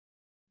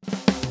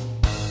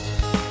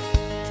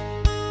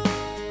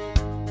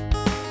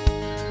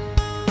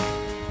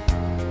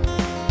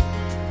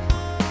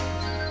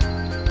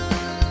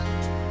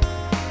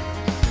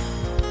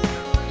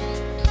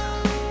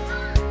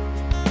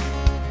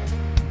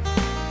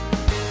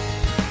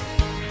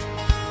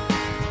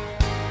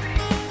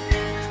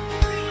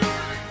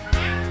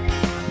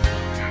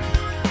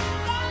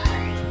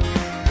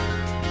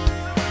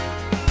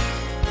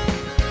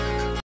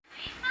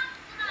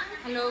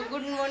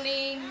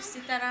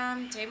સીતારામ,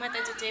 જય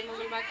માતાજી, જય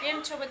મંગલમાં.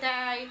 કેમ છો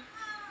બધા?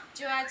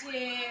 જો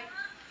આજે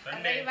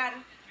રવિવાર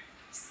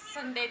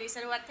સન્ડેની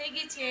શરૂઆત થઈ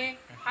ગઈ છે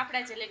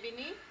ફાફડા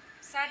જલેબીની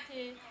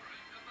સાથે.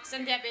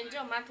 સંધ્યાબેન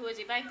જો માથું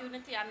હજી બાંધ્યું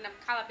નથી, આમનામ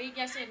ખાવા બેસી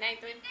ગયા છે. નાઈ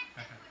ધોઈ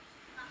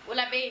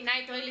ઓલા બે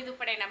નાઈ ધોઈ લીધું,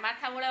 પણ એના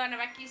માથા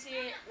ઓળાવવાના બાકી છે.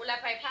 ઓલા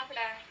ભાઈ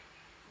ફાફડા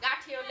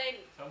ગાંઠિયો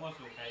લઈને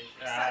સમોસું ખાય.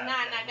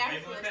 ના ના,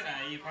 ગાંઠિયો છે ને,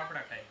 ઈ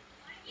ફાફડા ખાય.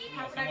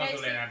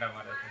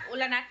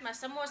 ઓલા હાથમાં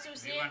સમોસું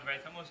છે,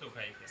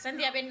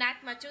 સંધ્યાબેન ના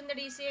હાથમાં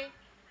ચુંદડી છે.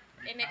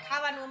 એને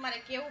ખાવાનું અમારે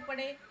કેવું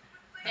પડે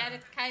ત્યારે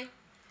જ ખાય.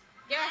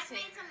 કેવા છે?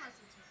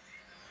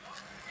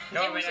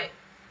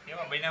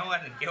 કેવા બનાવવા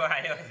ને કેવા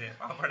આવ્યા છે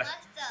પાપડા?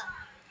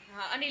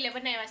 હા, અનિલે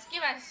બનાવ્યા છે.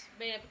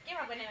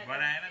 કેવા બનાવ્યા?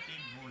 બનાયા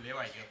નથી, હું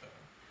લેવા ગયો તો.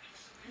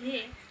 હે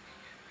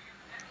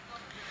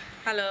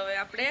હાલો, હવે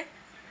આપણે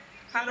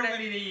ફાફડા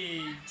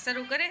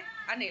શરૂ કરે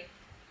અનિલ.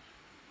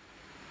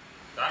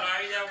 ચાલો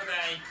આવી જાવ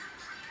બધા.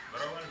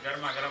 બરોબર,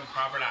 ગરમા ગરમ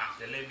ફાફડા,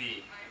 જલેબી,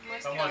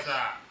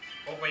 સમોસા,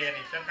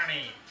 પોપૈયાની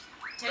ચટણી,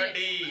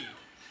 કઢી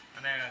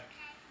અને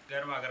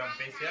ગરમા ગરમ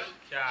સ્પેશિયલ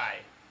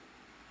ચાય.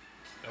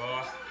 તો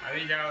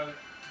આવી જાવ.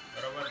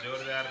 બરોબર,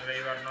 જોરદાર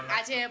રવિવારનો.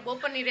 આજે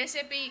બપોરની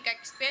રેસીપી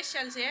કંઈક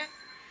સ્પેશિયલ છે.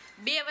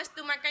 બે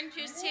વસ્તુમાં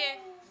કન્ફ્યુઝ છે,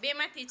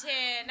 બેમાંથી છે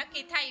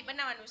નક્કી થાય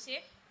બનાવવાનું છે.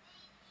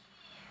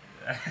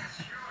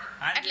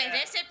 એટલે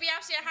રેસીપી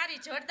આવશે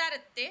સારી જોરદાર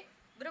જ તે.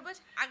 બરોબર,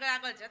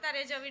 આગળ જતા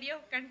રહેજો,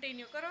 વિડીયો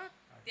કન્ટિન્યુ કરો.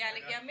 ત્યાં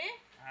લગી અમે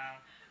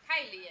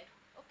ખાઈ લઈએ.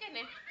 ઓકે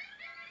ને?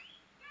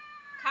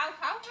 ખાવ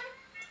પણ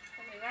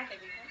તમે વાટે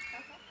બી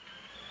ખાવ.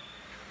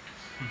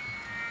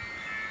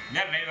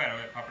 રવિવાર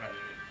હવે ફાફડા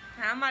જોઈએ.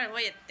 હા, અમારે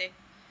હોય જ તે.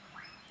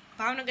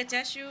 ભાવનગર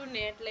જાશું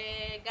ને એટલે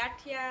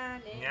ગાંઠિયા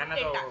ને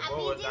બટેટા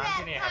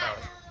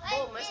બહુ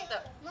મસ્ત.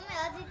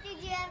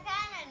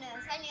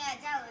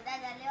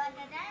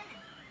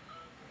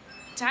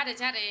 જ્યારે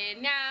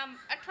ત્યાં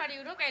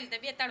અઠવાડિયું રોકાયેલ તો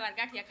 2-3 વાર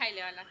ગાંઠિયા ખાઈ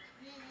લેવાના.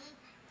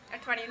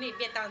 અઠવાડિયું નહીં,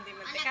 2-3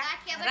 દિવસ.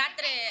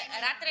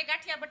 રાત્રે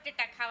ગાંઠિયા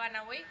બટેટા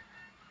ખાવાના હોય,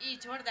 ઈ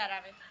જોરદાર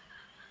આવે.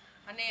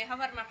 અને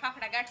સવારમાં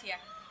ફાફડા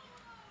ગાંઠિયા.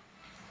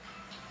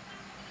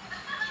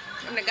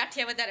 અમને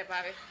ગાંઠિયા વધારે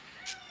ભાવે.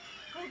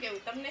 શું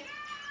કેવું તમને?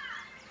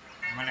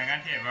 મને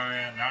ગાંઠિયા ભાવે,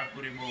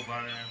 દાળપુરી બહુ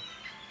ભાવે,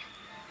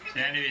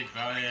 સેન્ડવિચ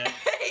ભાવે.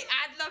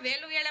 આજનો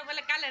વહેલું એળે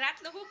બોલે કાલે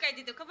રાતનું શું કહી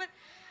દીધું ખબર?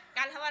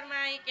 કાલ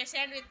સવારમાં એ કે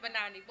સેન્ડવિચ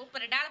બનાવવાની,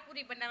 બપોરે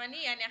દાળપુરી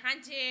બનાવવાની અને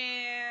સાંજે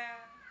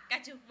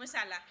કાજુ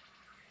મસાલા.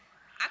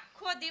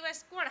 આખો દિવસ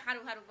કોણ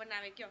સારું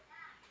બનાવે કયો?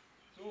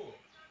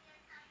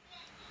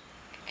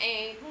 એ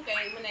શું કહે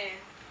મને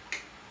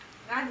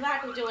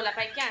રાંધવાટું જો ઓલા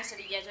ભાઈ ક્યાં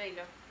સડી ગયા જોઈ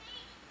લો.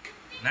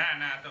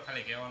 ના તો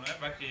ખાલી કહેવાનું હે,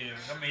 બાકી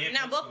ગમે એક.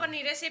 ના,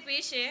 બપોરની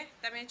રેસીપી છે,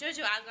 તમે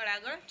જોજો.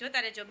 આગળ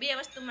જોતા રહેજો. બે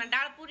વસ્તુમાં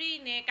દાળપુરી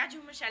ને કાજુ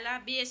મસાલા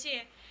બે છે.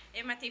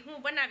 એમાંથી હું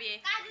બનાવીએ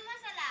કાજુ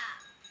મસાલા.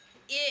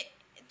 એ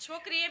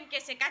છોકરી એમ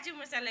કહેશે કાજુ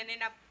મસાલા ને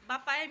એના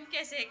બાપા એમ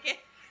કહેશે કે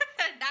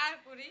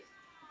દાળપુરી.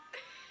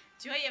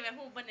 જોઈએ હવે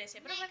શું બને છે.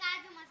 બરાબર,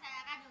 કાજુ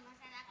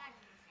મસાલા.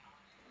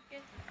 ઓકે,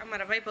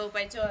 અમારા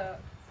ભાઈ જો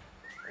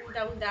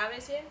ઊંધા આવે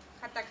છે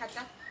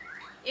ખાતા.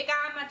 એક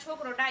આમાં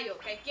છોકરો ડાયો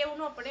ખાય, કેવું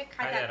ન પડે,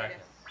 ખાતા કરે.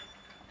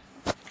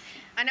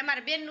 અને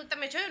મારા બેનનું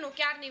તમે જોયું ને,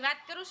 ક્યારની વાત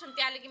કરું છું ને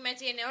ત્યાં લગી મેં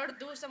એને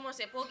અડધું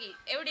સમોસે પોગી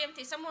એવડી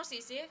એમથી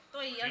સમોસી છે તો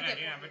એ અડધે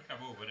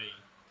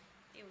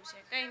એવું છે.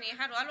 કઈ નહીં,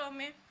 સારું હાલો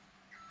અમે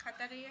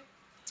ખાતા રહીએ.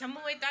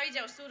 જમવું હોય તો આવી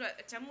જાવ સુરત.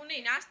 જમવું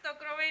નહીં, નાસ્તો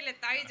કરવો હોય એટલે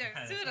તો આવી જાવ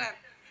સુરત.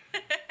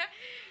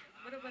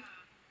 બરોબર,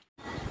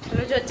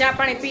 જો ચા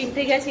પાણી પીને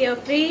થઈ ગયા છીએ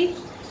ફ્રી.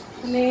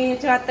 અને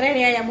જો આ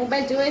ત્રણે અહીંયા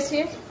મોબાઈલ જોવે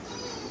છે.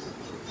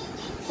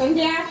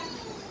 સંધ્યા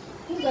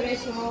શું કરે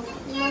છો?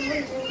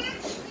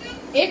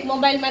 એક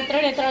મોબાઈલમાં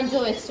 3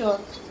 જોવે છો.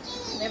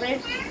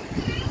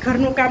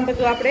 ઘરનું કામ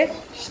બધું આપણે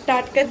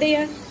સ્ટાર્ટ કરી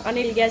દઈએ.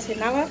 અનિલ ગયા છે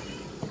નાવા.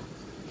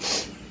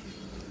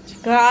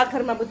 આ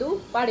ઘરમાં બધું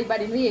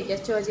પાડી વીએ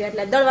ગયા છો હજી.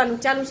 એટલે દળવાનું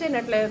ચાલુ છે ને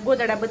એટલે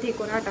ગોદડા બધી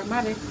કોઈ આટા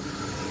મારે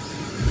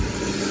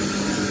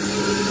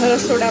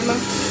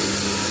રસોડામાં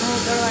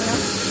દળવાના.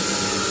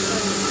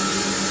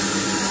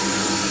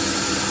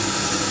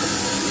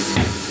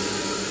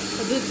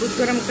 દૂધ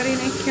ગરમ કરી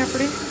નાખીએ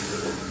આપણે.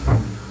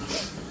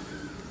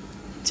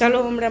 ચાલો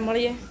હમણાં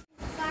મળીએ.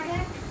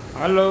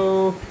 હલો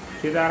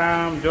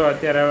સીતારામ. જો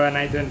અત્યારે હવે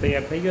નાઈ ધોઈને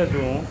તૈયાર થઈ ગયો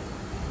છું હું.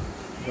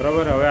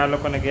 બરોબર, હવે આ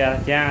લોકોને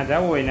ક્યાં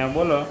જવું હોય ને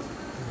બોલો.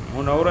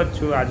 હું નવરો જ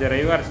છું, આજે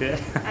રવિવાર છે.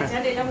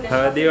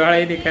 હવે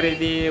દિવાળીની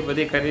ખરીદી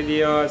બધી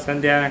ખરીદીઓ,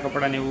 સંધ્યાના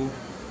કપડાને એવું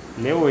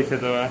લેવું હોય છે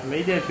તો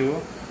લઈ જઈશું.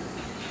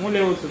 હું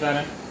લેવું છું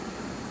તારે?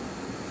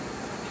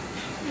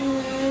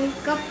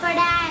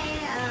 કપડા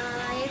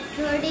એક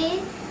જોડી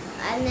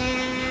અને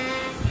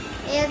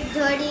એક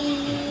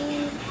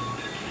જોડી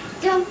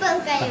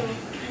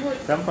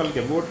ચંપલ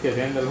કે બૂટ કે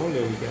સેન્ડલ શું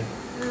લેવું છે?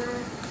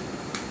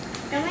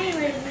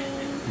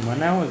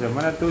 મને શું છે,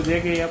 મને તું જે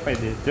કે અપાઈ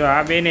દે. જો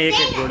આ બેને એક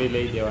જોડી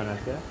લઈ દેવાના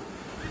છે.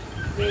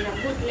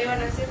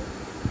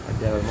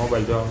 અત્યારે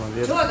મોબાઈલ જોવામાં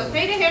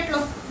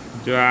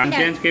જો આ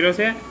ચેન્જ કર્યો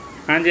છે.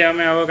 સાંજે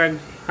અમે હવે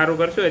કાંઈક સારું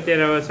કરશું.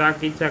 અત્યારે હવે શાક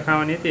ઈચ્છા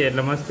ખાવાની હતી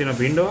એટલે મસ્તીનો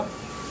ભીંડો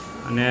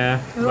અને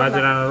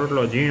બાજરાનો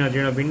રોટલો,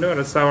 ઝીણો ભીંડો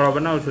રસ્સાવાળો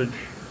બનાવું છું.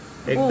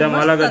 એકદમ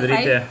અલગ જ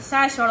રીતે.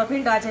 સાસ વાળો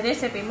ભીંડો આજે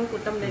રેસીપી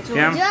મૂકું તમને જો.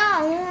 કેમ? જો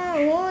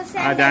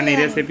હું આજ આની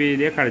રેસીપી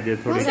દેખાડજે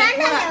થોડી.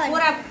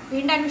 પૂરા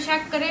ભીંડાનું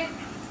શાક કરે,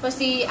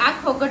 પછી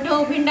આખો ગઢો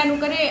ભીંડાનું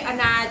કરે,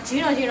 અને આ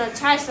ઝીણો ઝીણો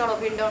છાશ વાળો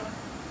ભીંડો.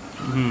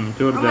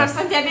 જોરદાર. અમારા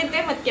સંધ્યાબેન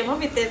તેમ જ કે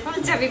મમ્મી તે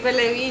પંજાબી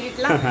બનાવી એ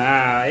રીતના.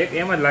 હા, એક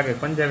એમ જ લાગે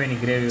પંજાબીની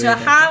ગ્રેવી જો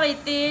હોય. હાવ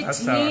તે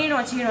ઝીણો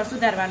ઝીણો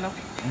સુધારવાનો.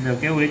 જો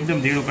કેવું એકદમ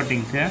ઝીણું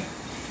કટિંગ છે.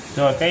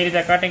 જો કઈ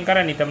રીતે કટિંગ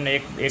કરે ને તમને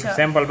એક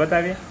સેમ્પલ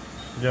બતાવીએ.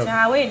 જો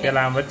જા હોય ને.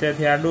 પેલા આમ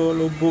વચ્ચેથી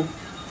આડું ઊભું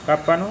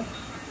કાપવાનું,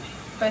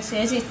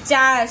 પછી હજી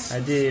ચાશ,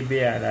 હજી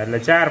 2 આડા, એટલે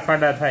 4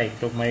 ફાડા થાય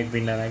ટૂંકમાં એક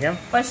ભીંડાના. કેમ?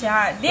 પછી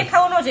હા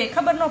દેખાવું ન જોઈએ,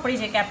 ખબર ન પડી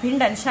જાય કે આ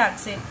ભીંડાનું શાક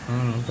છે.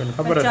 તને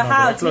ખબર જ જો ન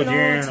હાવ પડે એટલો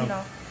ઝીણો ઝીણો.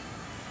 ઝીણો.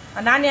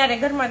 અને આની હારે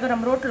ગરમા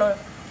ગરમ રોટલો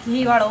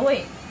ઘી વાળો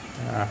હોય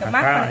હા, તો હા,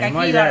 માખણ કાંઈ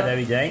ઘી મજા જ વાળો.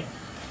 આવી જાય.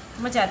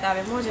 મજા જ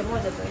આવે, મોજે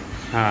મોજ જ હોય.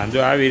 હા, જો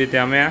આવી રીતે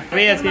અમે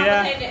આવીએ છીએ.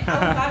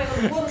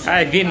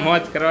 હા, ઘીન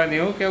મોજ કરવાની.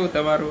 હું કેવું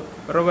તમારું?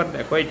 બરોબર ને?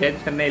 કોઈ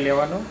ટેન્શન નહીં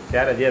લેવાનું,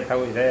 જ્યારે જે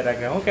થવું એ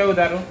રાખે. હું કેવું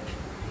તારું?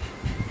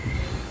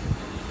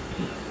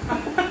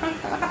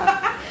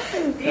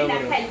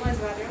 ભીંડા ખાઈ મોજ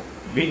મારે.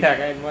 ભીંડા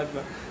કાંઈ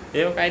મોજમાં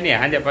એવું કાંઈ નહીં.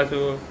 સાંજે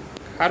પાછું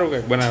સારું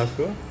કંઈક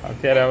બનાવશું.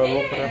 અત્યારે હવે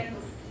બપોરે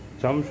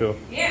જમશું.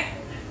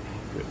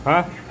 હા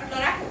આટલો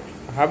રાખો.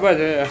 હા, બસ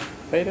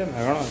થઈ રહે ને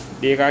ઘણો.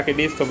 એક આખી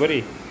ડીશ તો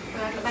ભરી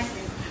આટલો બાકી.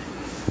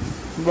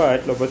 બસ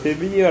એટલો પછી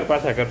બીજી વાર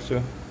પાછા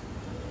કરશું.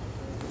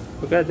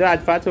 તો કે જો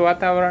આજ પાછું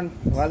વાતાવરણ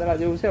વાદળા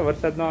જેવું છે,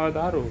 વરસાદ ન આવે તો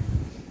સારું.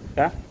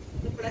 હા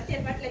પણ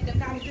અત્યારે પાટલે તો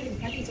કામ કરીને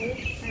થાકી જઈએ.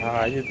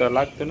 હા, હજી તો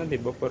લાગતું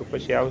નથી. બપોર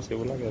પછી આવશે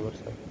એવું લાગે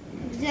વરસાદ.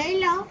 જઈ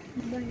લો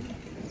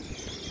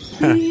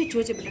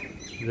જોજે બેટા.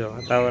 જો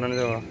વાતાવરણ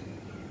જો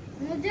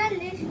હું જો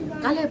લિસ્ટ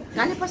કાલે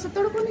કાલે પાછો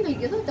તડકો નીકળી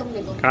ગયો તો તમને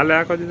તો. કાલે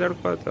આખો દી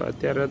તડકો હતો,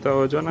 અત્યારે તો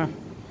જો ને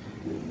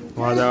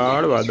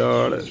વાદળ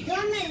વાદળ. જો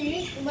મેં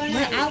લિસ્ટ મને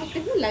બનાવી. આ વખતે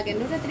શું લાગે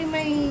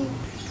નવરાત્રીમાં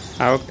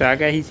આ વખતે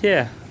આગાહી છે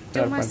 4-5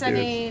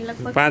 ચોમાસાને દિવસ.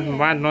 લગભગ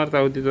પાંચ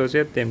નોરતા સુધી તો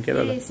છે જ તેમ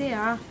કહેતા હતા. છે.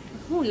 હા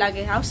શું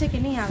લાગે આવશે કે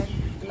નહીં આવે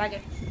લાગે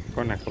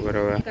કોને ખબર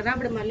હવે.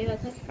 રાબડમાં લેવા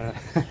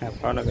થાય.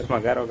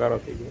 ભાવનગરમાં ગારો ગારો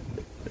થઈ ગયો.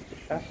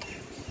 હા?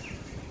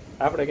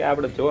 આપણે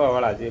જોવા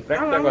વાળા છીએ,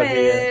 પ્રેક્ષકો અમે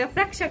છીએ.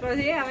 પ્રેક્ષકો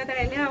છે હવે તો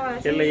લેવા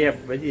છે. કેલૈયા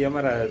પછી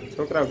અમારા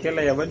છોકરાઓ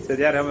કેલૈયા બનશે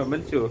ત્યારે અમે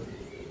બનશું.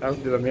 આ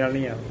વખતે તો મેળ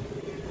નહીં આવે.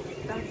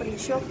 આપણને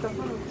શોખ તો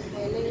ખરો.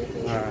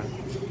 હા,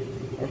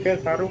 ઓકે,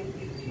 સારું,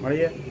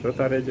 મળીએ,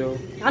 જોતા રહેજો.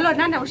 હાલો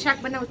ના ના હું શાક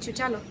બનાવું છું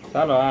ચાલો.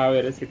 ચાલો, આ હવે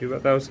રેસીપી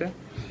બતાવશે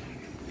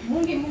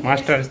મૂંગી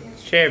માસ્ટર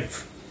શેફ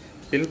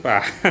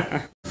શિલ્પા.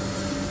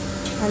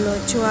 હાલો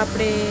જો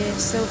આપણે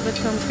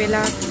સૌપ્રથમ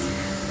પહેલાં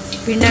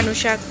ભીંડાનું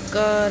શાક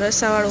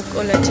રસાવાળું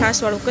ઓલે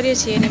છાશવાળું કરીએ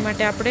છીએ. એની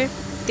માટે આપણે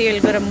તેલ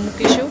ગરમ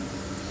મૂકીશું.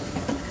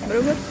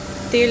 બરાબર,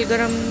 તેલ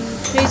ગરમ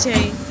થઈ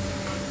જાય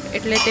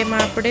એટલે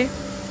તેમાં આપણે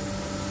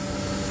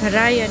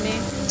રાઈ અને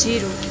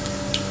જીરું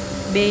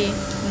બે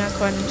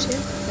નાખવાનું છે.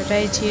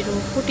 રાઈ જીરું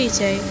ફૂટી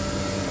જાય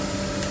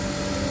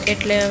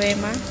એટલે હવે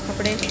એમાં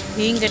આપણે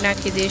હિંગ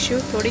નાખી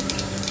દઈશું. થોડીક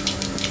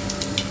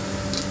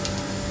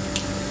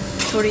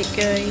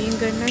હિંગ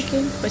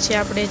નાખી પછી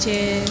આપણે જે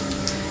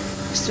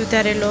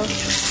સુધારેલો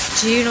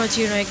ઝીણો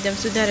એકદમ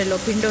સુધારેલો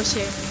ભીંડો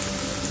છે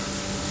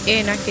એ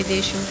નાખી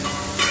દઈશું.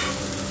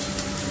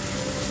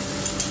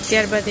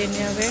 ત્યારબાદ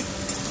એને હવે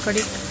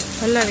ઘડીક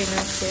હલાવી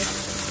નાખીએ.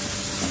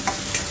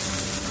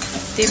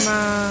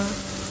 તેમાં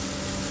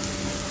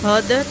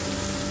હળદર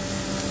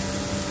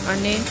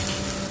અને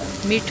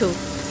મીઠું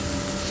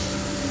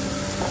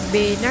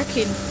બે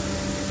નાખીને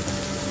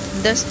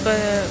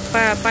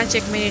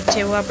 5 મિનિટ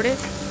જેવું આપણે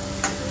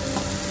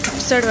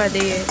સડવા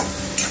દઈએ.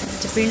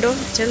 ભીંડો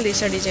જલ્દી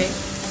સડી જાય.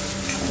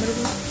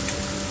 બરાબર,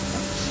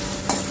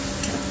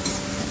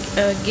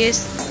 ગેસ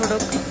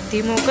થોડોક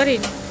ધીમો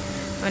કરીને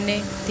અને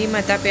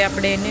ધીમા તાપે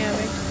આપણે એને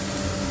હવે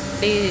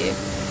એ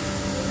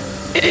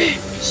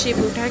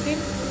શીપું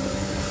ઢાંકીને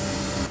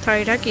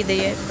થાળી ઢાંકી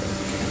દઈએ.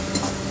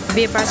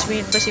 2-5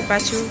 મિનિટ પછી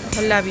પાછું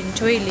હલાવીને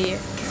જોઈ લઈએ.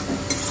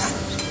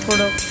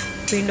 થોડોક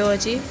ભીંડો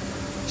હજી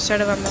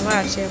સડવામાં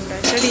વાર છે,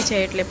 હમણાં સડી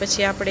જાય એટલે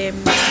પછી આપણે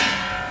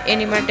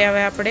એની માટે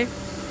હવે આપણે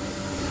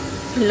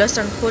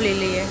લસણ ખોલી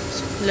લઈએ.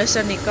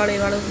 લસણની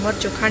કળીવાળું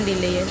મરચું ખાંડી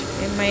લઈએ.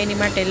 એમાં એની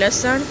માટે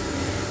લસણ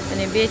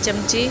અને 2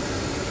 ચમચી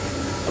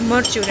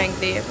મરચું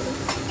નાખી દઈએ.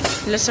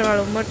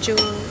 લસણવાળું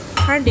મરચું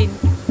ખાંડીને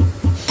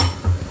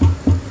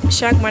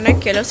શાકમાં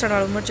નાખીએ.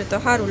 લસણવાળું મરચું તો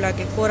સારું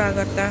લાગે કોરા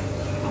કરતાં.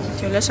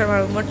 જો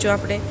લસણવાળું મરચું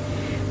આપણે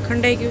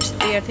ખંડાઈ ગયું,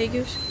 તૈયાર થઈ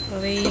ગયું.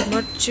 હવે એ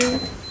મરચું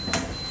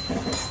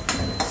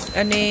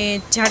અને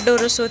જાડો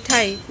રસો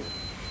થાય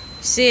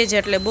સેજ,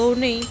 એટલે બહુ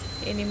નહીં.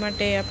 એની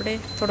માટે આપણે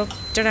થોડોક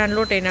ચણાનો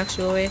લોટ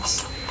નાખશું. હવે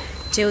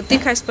જેવું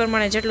તીખાશ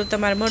પ્રમાણે જેટલું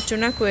તમારે મરચું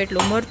નાખવું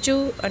એટલું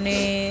મરચું અને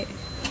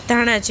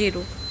ધાણા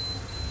જીરું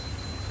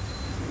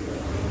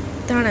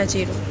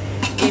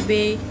એ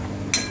બે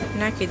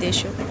નાખી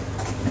દઈશું.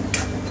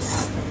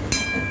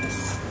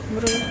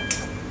 બરાબર,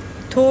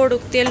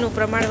 થોડુંક તેલનું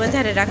પ્રમાણ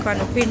વધારે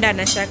રાખવાનું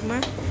ભીંડાના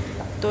શાકમાં,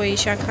 તો એ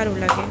શાક સારું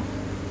લાગે.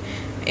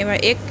 એમાં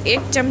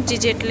એક ચમચી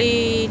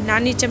જેટલી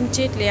નાની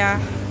ચમચી, એટલે આ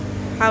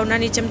હાવ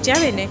નાની ચમચી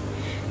આવે ને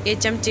એ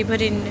ચમચી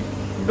ભરીને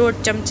 1.5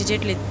 ચમચી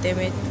જેટલી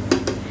તમે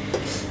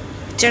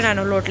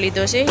ચણાનો લોટ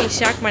લીધો છે. એ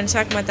શાકમાં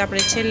તો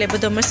આપણે છેલ્લે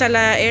બધો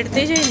મસાલા એડ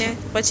થઈ જાય ને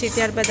પછી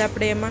ત્યારબાદ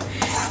આપણે એમાં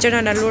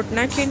ચણાના લોટ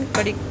નાખીને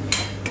કડીક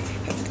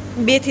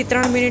 2 થી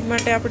 3 મિનિટ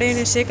માટે આપણે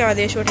એને શેકાવા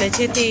દઈશું, એટલે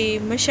જેથી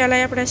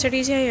મસાલા આપણા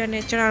સડી જાય અને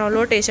ચણાનો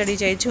લોટ સડી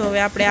જાય. જો હવે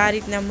આપણે આ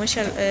રીતના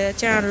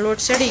ચણાનો લોટ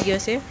સડી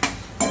ગયો છે.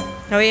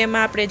 હવે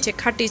એમાં આપણે જે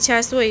ખાટી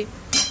છાશ હોય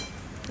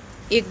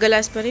 1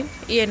 ગ્લાસ ભરીને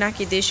એ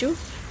નાખી દઈશું.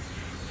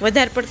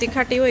 વધારે પડતી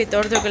ખાટી હોય તો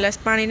અડધો ગ્લાસ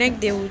પાણી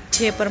નાખી દેવું,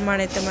 જે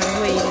પ્રમાણે તમારે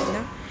હોય એ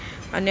રીતના.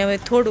 અને હવે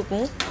થોડુંક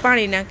હું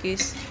પાણી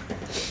નાખીશ,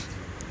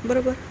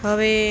 બરાબર.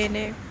 હવે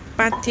એને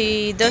 5 થી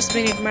 10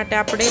 મિનિટ માટે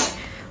આપણે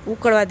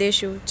ઉકળવા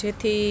દઈશું,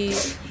 જેથી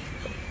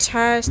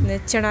છાશ ને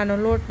ચણાનો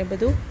લોટ ને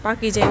બધું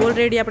પાકી જાય.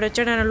 ઓલરેડી આપણે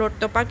ચણાનો લોટ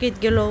તો પાકી જ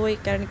ગયેલો હોય,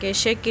 કારણ કે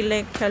શેકી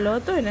નાખેલો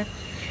હતો ને,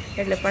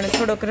 એટલે પણ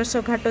થોડોક રસો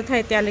ઘાટો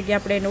થાય ત્યાં લગી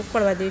આપણે એને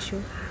ઉકળવા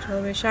દઈશું. તો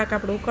હવે શાક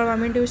આપણું ઉકળવા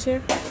માંડ્યું છે.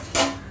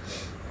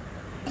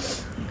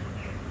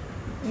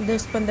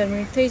 10-15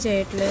 મિનિટ થઈ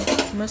જાય એટલે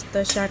મસ્ત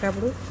શાક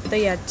આપણું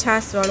તૈયાર.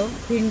 છાશવાળો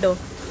ભીંડો,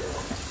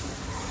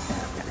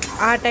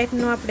 આ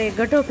ટાઈપનું આપણે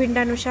ગઢો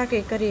ભીંડાનું શાક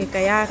એ કરીએ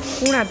કે આ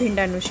કૂણા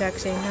ભીંડાનું શાક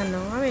છે, નાનો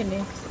આવે ને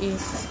એ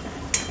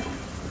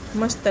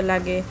મસ્ત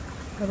લાગે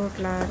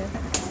રોટલા હારે,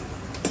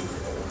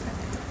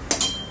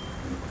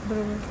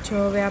 બરાબર. જો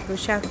હવે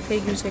આપણું શાક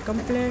થઈ ગયું છે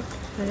કમ્પ્લીટ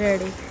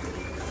રેડી.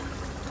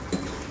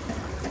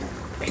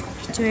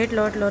 જો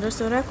એટલો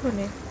રસો રાખો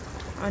ને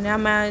અને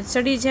આમાં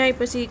સડી જાય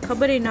પછી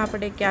ખબર ના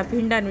પડે કે આ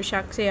ભીંડાનું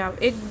શાક છે.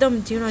 એકદમ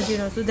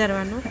ઝીણો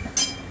સુધારવાનો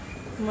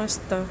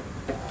મસ્ત.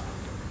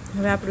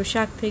 હવે આપણું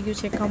શાક થઈ ગયું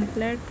છે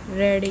કમ્પ્લીટ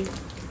રેડી,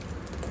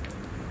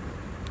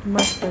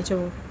 મસ્ત.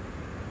 જુઓ,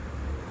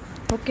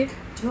 ઓકે.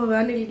 જો હવે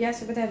અનિલ ગયા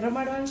છે બધા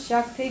રમાડવાનું.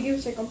 શાક થઈ ગયું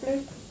છે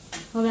કમ્પ્લીટ.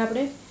 હવે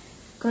આપણે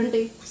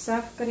ઘંટી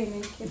સાફ કરી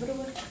નાખીએ,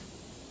 બરાબર.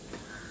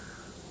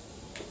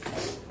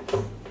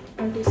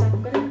 ઘંટી સાફ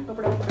કરી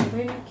કપડાં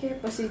ધોઈ નાખીએ,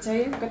 પછી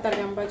જઈએ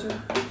કતારગામ બાજુ.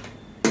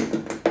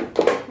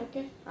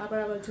 ઓકે,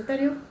 આપણે જતા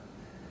રહ્યો.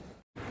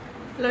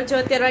 લો, જો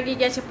અત્યારે વાગી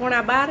ગયા છે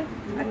 11:15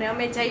 અને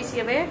અમે જઈએ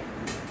છીએ હવે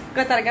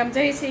કતારગામ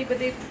જઈએ છીએ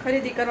બધી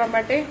ખરીદી કરવા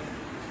માટે.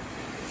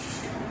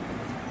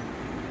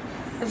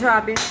 જો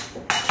આ બે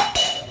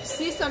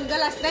સીસો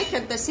ગ્લાસ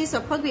નાખ્યો તો સીસો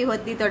ફગવી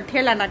હોત દીધો,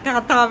 ઠેલાના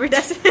કાંતા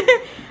બેઠા છે.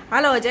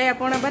 હાલો જયા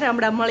 11:15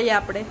 હમણાં મળીએ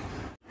આપણે.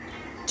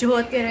 જો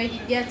અત્યારે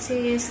વાગી ગયા છે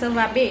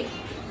 2:15.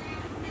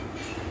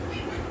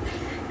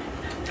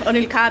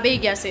 અનિલ ખાવા બેસી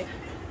ગયા છે.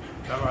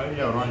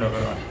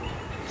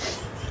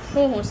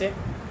 શું છે?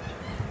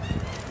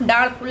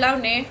 દાળ પુલાવ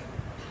ને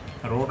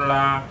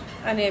રોટલા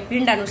અને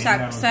ભીંડાનું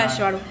શાક, છાશ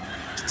વાળું.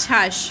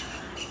 છાશ.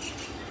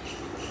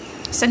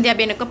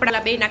 સંધ્યાબેને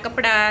બેના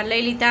કપડા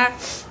લઈ લીધા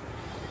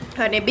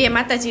અને 2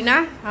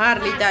 માતાજીના હાર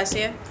લીધા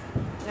છે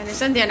અને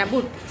સંધ્યાના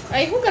બૂટ.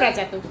 અહીં શું કરા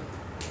ચાતું?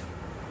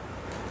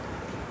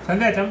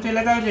 સંધ્યા ચમચી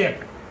લગાવજે.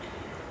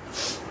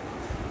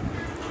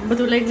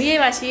 બધું લઈને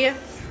આવ્યા છીએ.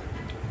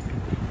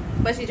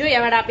 પછી જોઈએ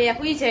વાળા 2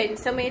 સુઈ જાય,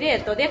 સમય રહે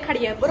તો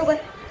દેખાડીએ, બરોબર.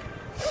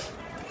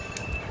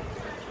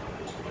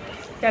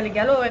 ચાલી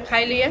ગયા, હવે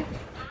ખાઈ લઈએ.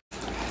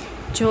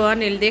 જો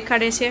અનિલ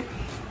દેખાડે છે,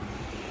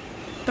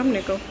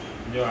 તમને કહું.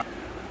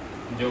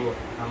 જો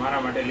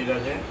અમારા માટે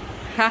લીધા છે.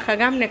 આખા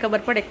ગામને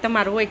ખબર પડે કે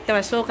તમારું હોય,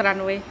 તમારા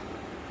છોકરાનું હોય.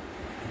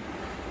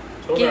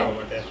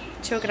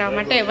 છોકરાઓ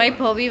માટે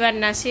વૈભવ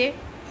વિવાનના છે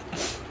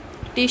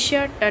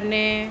ટી-શર્ટ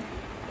અને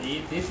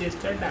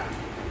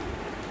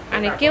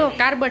અને કેવો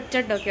કાર્બટ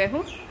ચડ્ડો કે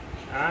હું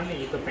આ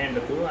નહીં, તો પેન્ટ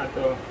હતું. આ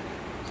તો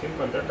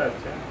સિમ્પલ ચડ્ડા જ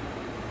છે.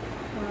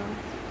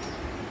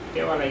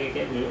 કેવા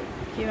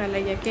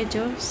લાગ્યા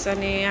કેજો.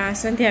 અને આ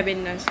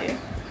સંધ્યાબેનના છે.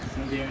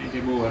 સંધ્યાને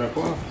બહુ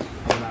હરખો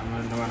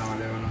નવા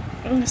લેવાનો.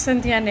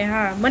 સંધ્યાને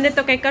હા, મને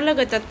તો કંઈક અલગ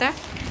જ હતા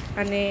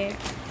અને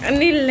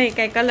અનિલને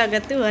કંઈક અલગ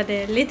હતું અને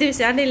લીધું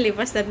છે અનિલની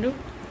પસંદનું.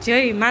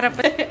 જોઈ મારા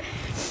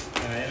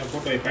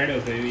ફોટો એ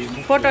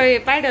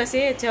પાડ્યો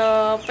છે. જો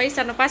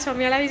પૈસાનો પાછો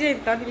મેળ આવી જાય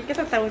ને તો અનિલ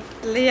કહેતા હતા હું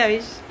લઈ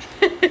આવીશ.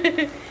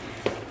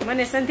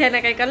 મને સંધ્યાને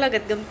કંઈક અલગ જ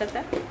ગમતા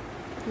હતા,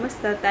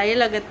 મસ્ત હતા,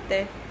 અલગ જ તે.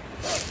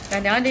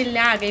 અને અનિલને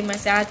આ ગઈમાં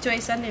છે, આ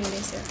ચોઈસ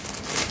અનિલની છે.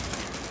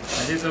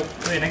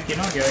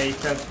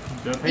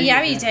 એ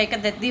આવી જાય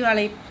કદાચ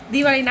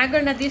દિવાળીના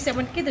આગળના દિવસે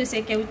મને કીધું છે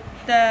કે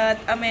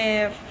અમે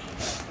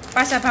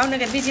પાછા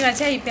ભાવનગર બીજી વાર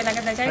જઈ પેલા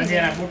કદાચ આવી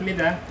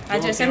જાય.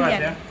 આજે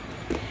સંધ્યા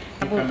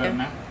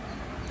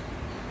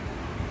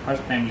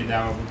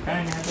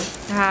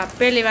હા,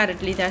 પહેલી વાર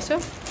જ લીધા છો.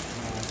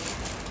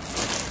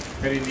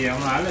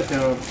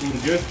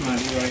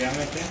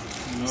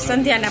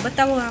 સંધ્યાના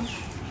બતાવો આમ.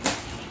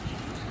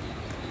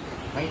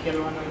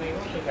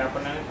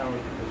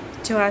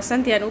 જો આ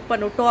સંધ્યાનું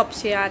ઉપરનું ટોપ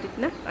છે આ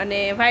રીતના અને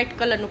વ્હાઈટ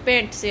કલરનું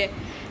પેન્ટ છે.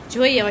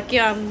 જોઈએ હવે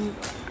કેવા.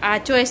 આ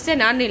ચોઈસ છે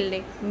ને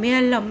અનિલની,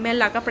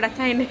 મેલા કપડાં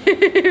થાય ને.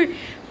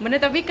 મને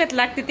તો બીક જ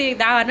લાગતી હતી,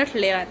 દાવા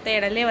નથી લેવા,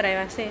 તેને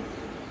લેવરાવ્યા છે.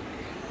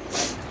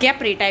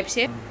 કેપરી ટાઈપ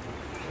છે.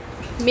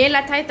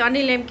 મેલા થાય તો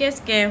અનિલ એમ કહેશ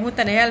કે હું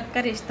તને હેલ્પ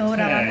કરીશ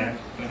ધોરાવામાં.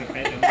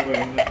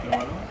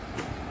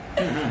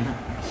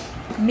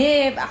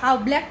 મેં હાવ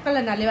બ્લેક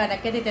કલરના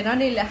લેવાના કહેતી હતી,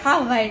 અનિલ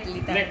હાવ વ્હાઈટ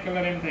લીધા.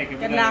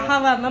 એટલે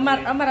હાવ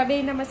અમારા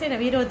બેયનામાં છે ને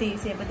વિરોધી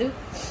છે બધું.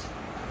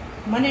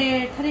 મને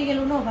ઠરી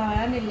ગયેલું ન ભાવે,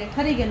 અનિલને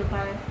ઠરી ગયેલું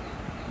ભાવે.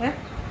 હે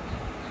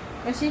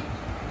પછી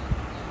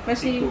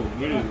પછી તીખું,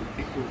 ગળ્યું,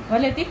 તીખું.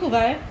 ભલે તીખું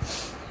ભાવે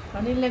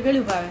અને એટલે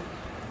ગળ્યું ભાવે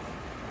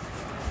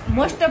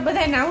મોસ્ટ ઓફ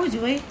બધાને આવું જ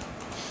હોય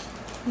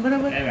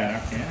બરોબર એવા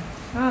રાખે હે?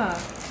 હા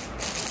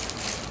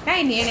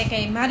કાંઈ નહીં એને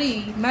કંઈ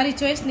મારી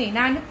ચોઈસ નહીં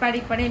ના નથી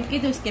પાડી પણ એમ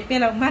કીધું છે કે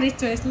પેલા મારી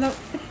ચોઈસ લો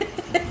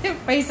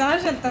પૈસા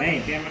હશે તો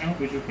નહીં તે મને હું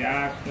પૂછ્યું કે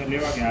આ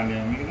લેવા કે આ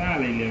લેવા મેં કીધું આ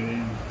લઈ લેવે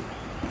એમ.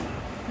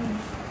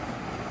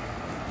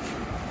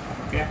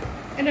 ઓકે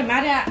એટલે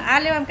મારે આ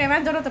લેવામાં કઈ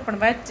વાંધો નતો પણ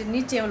વચ્ચે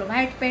નીચે ઓલો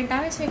વ્હાઈટ પેન્ટ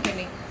આવે છે કે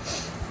નહીં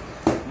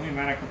હું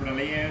મારા કપડાં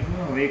લઈ આવ્યો છું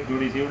હવે એક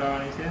જોડી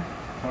સીવડાવવાની છે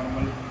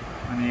ફોર્મલ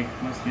અને એક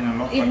મસ્તીના એમ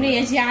લોફર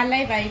નહીં હજી આ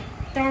લાવ્યા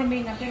 3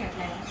 મહિના પહેલા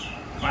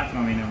લાવ્યા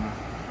 5મા મહિનામાં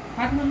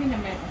 5મા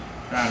મહિના મેં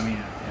 4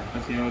 મહિના થયા.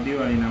 પછી હવે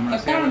દિવાળીના હમણાં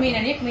 3 sale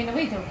મહિના ને 1 મહિનો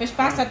વહી ગયો પછી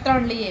પાછા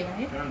 3 લઈ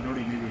આવ્યા 3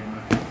 જોડી લીધી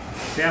એમાં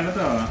સેલ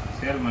હતો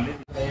સેલમાં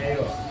લીધી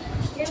આવ્યો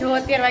જો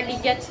અત્યારે વાગી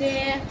ગયા છે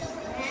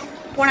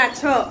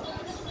 5:45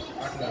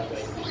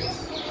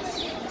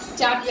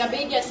 ચા પીવા બે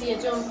ગયા છીએ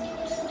જો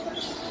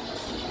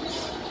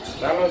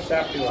ચાલો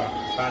ચા પીવા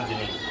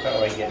સાંજની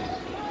 6 વાગ્યા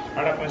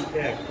 5:30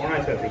 થયા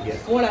 5:45 થઈ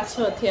ગયા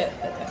 5:45 થયા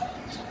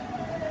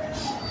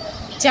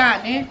ચા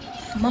ને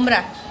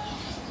મમરા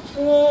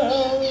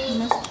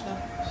મસ્ત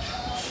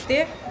તે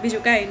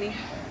બીજું કાંઈ નહીં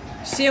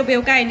સેવ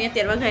બેવ કાંઈ નહીં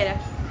અત્યારે વઘાર્યા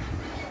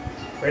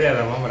પડ્યા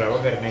હતા મમરા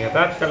વગર નહીં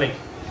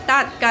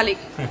તાત્કાલિક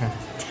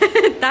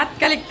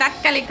તાત્કાલિક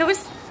ખબર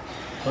છે?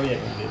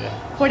 ખોડિયા કરી દીધા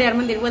ખોડિયાર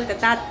મંદિર બોલતા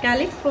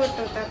તાત્કાલિક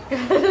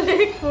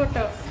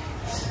ફોટો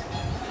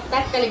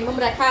તાત્કાલિક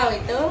મમરા ખાવા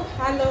હોય તો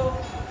હાલો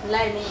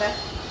લાય મમરા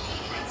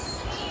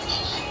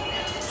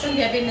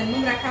સંધ્યા બેન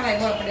મમરા ખાવાય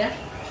બળ પડ્યા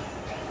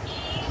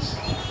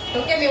તો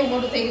કેમ એવું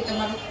મોટું થઈ ગયું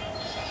તમારું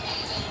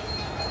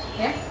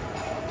હે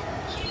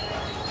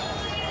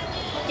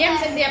કેમ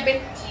સંધ્યા બેન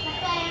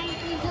પપ્પા એમ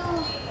કીધું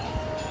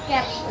કે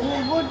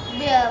હું બૂટ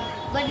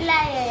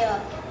બદલાઈ ગયો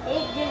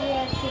એક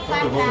જગ્યાએથી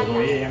ખોટું પાછા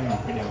ખોટું એ એમ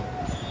પડ્યા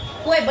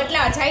કોઈ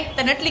બદલાવા જાય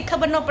તને એટલી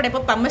ખબર ન પડે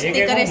પપ્પા એક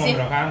મસ્તી એક કરે છે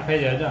મમરો કામ થઈ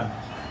જાય જા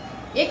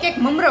એક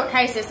મમરો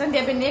ખાય છે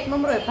સંધ્યાબેન એક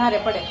મમરો ભારે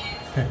પડે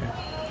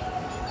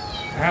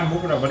આમ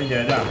બુકડો પડી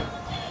જાય જા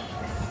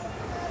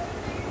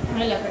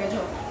હાલા કરે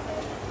જો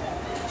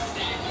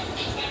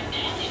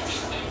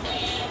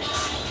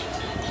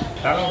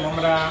ચાલો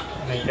મમરા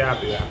અને ચા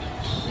પીવા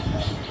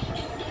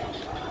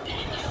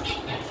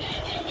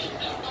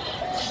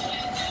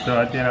તો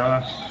અત્યારે હવે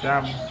ચા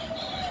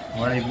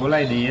વળી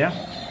બોલાવી દઈએ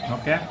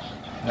ઓકે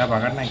ડાબા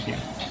કાઢ નાખીએ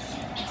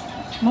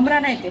મમરા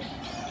નાઈ તે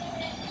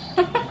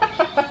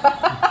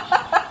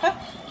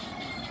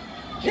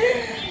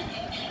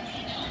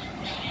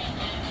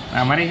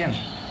આ મારી છે ને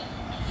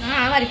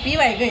હા અમારી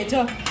પીવાય ગઈ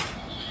જો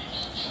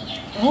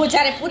હું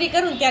જ્યારે પૂરી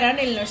કરું ત્યારે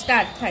અનિલનો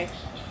સ્ટાર્ટ થાય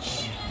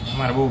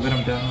અમારે બહુ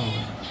ગરમ ચા ન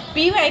હોય.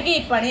 પીવાય ગઈ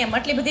પણ એમ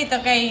આટલી બધી તો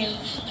કઈ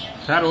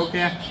સારું ઓકે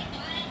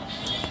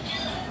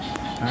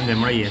સાંજે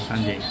મળીએ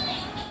સાંજે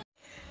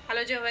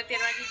હાલો જો હવે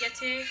અત્યારે વાગી ગયા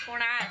છે 7:45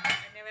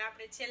 અને હવે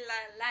આપણે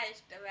છેલ્લા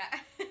લાસ્ટ હવે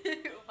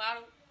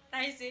વાળું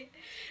થાય છે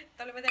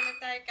તો બધા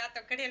લેતા કે આ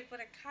તો ઘડિયાળ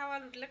પર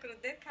ખાવાનું જ લકડું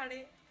દેખાડે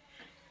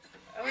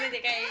હવે તે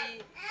કાંઈ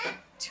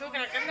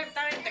છોકરા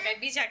કંટાળતા હોય ને તો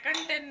કાંઈ બીજા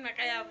કન્ટેન્ટમાં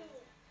કાંઈ આમ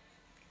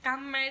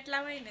કામમાં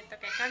એટલા હોય ને તો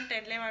કાંઈ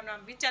કન્ટેન્ટ લેવાનો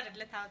આમ વિચાર જ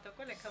લેતા આવતો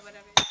કોને ખબર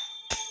હવે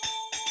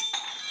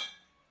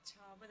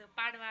બધું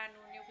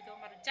પાડવાનું ને એવું બધું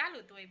અમારું ચાલુ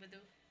જ હોય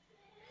બધું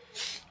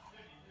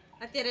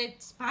અત્યારે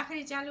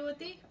ભાખરી ચાલુ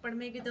હતી પણ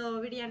મેં કીધું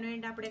વિડીયોનો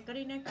એન્ડ આપણે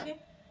કરી નાખીએ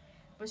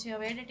પછી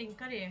હવે એડિટિંગ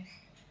કરીએ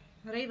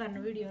રવિવારનો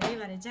વિડીયો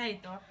રવિવારે જાય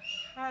તો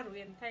સારું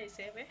એમ થાય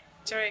છે હવે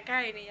જો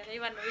કાંઈ નહીં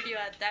રવિવારનો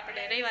વિડીયો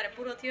આપણે રવિવારે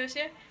પૂરો થયો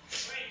છે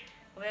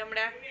હવે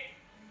હમણાં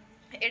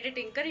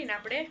એડિટિંગ કરીને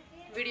આપણે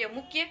વિડીયો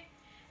મૂકીએ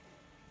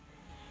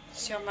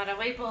જો અમારા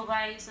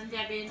વૈભવભાઈ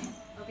સંધ્યાબેન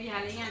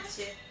અભિહાલ અહીંયા જ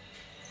છે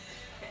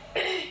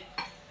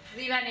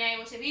વિવાને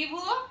આવ્યો છે વિભુ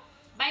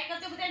બાઈક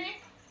કરતો બધાને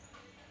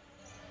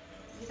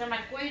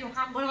તમારે કોઈનું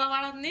સાંભળવા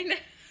વાળો નહીં ને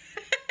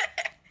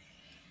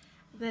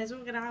બધા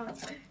શું કરાવે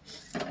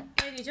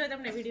કંઈ નહીં જો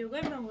તમને વિડીયો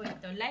ગમ્યો હોય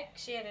તો લાઈક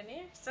શેર અને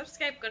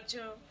સબસ્ક્રાઈબ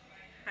કરજો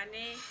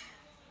અને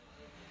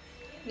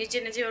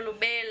નીચેને જે ઓલું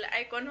બેલ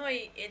આઇકોન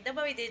હોય એ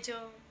દબાવી દેજો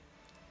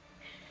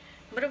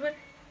બરોબર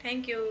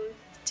થેન્ક યુ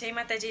જય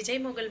માતાજી જય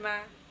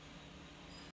મોગલમાં